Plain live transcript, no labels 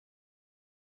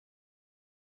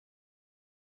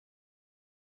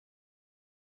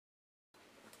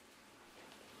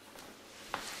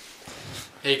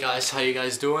Hey guys, how you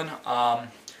guys doing? I'm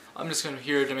just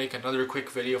here to make another quick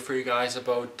video for you guys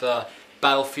about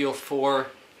Battlefield 4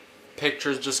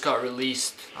 pictures just got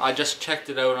released. I just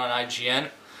checked it out on IGN.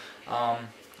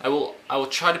 I will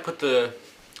try to put the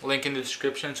link in the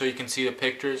description so you can see the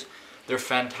pictures. They're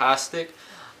fantastic.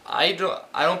 I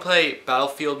don't play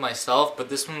Battlefield myself, but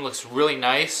this one looks really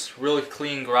nice, really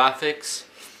clean graphics,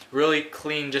 really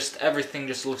clean, just everything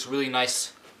just looks really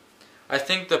nice. I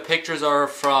think the pictures are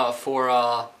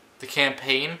for the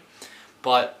campaign,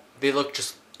 but they look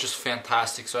just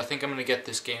fantastic. So I think I'm gonna get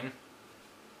this game.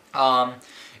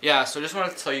 Yeah. So just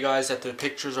wanted to tell you guys that the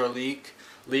pictures are leaked.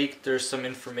 There's some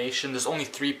information. There's only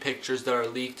 3 pictures that are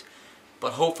leaked,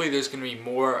 but hopefully there's gonna be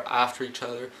more after each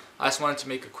other. I just wanted to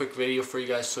make a quick video for you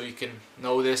guys so you can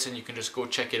know this and you can just go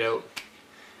check it out.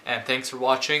 And thanks for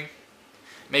watching.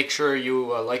 Make sure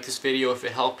you like this video if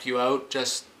it helped you out.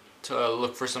 Just to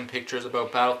look for some pictures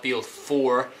about Battlefield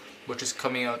 4, which is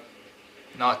coming out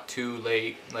not too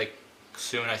late, like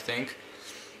soon I think.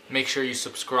 Make sure you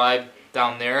subscribe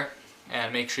down there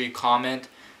and make sure you comment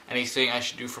anything I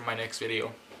should do for my next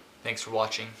video. Thanks for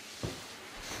watching.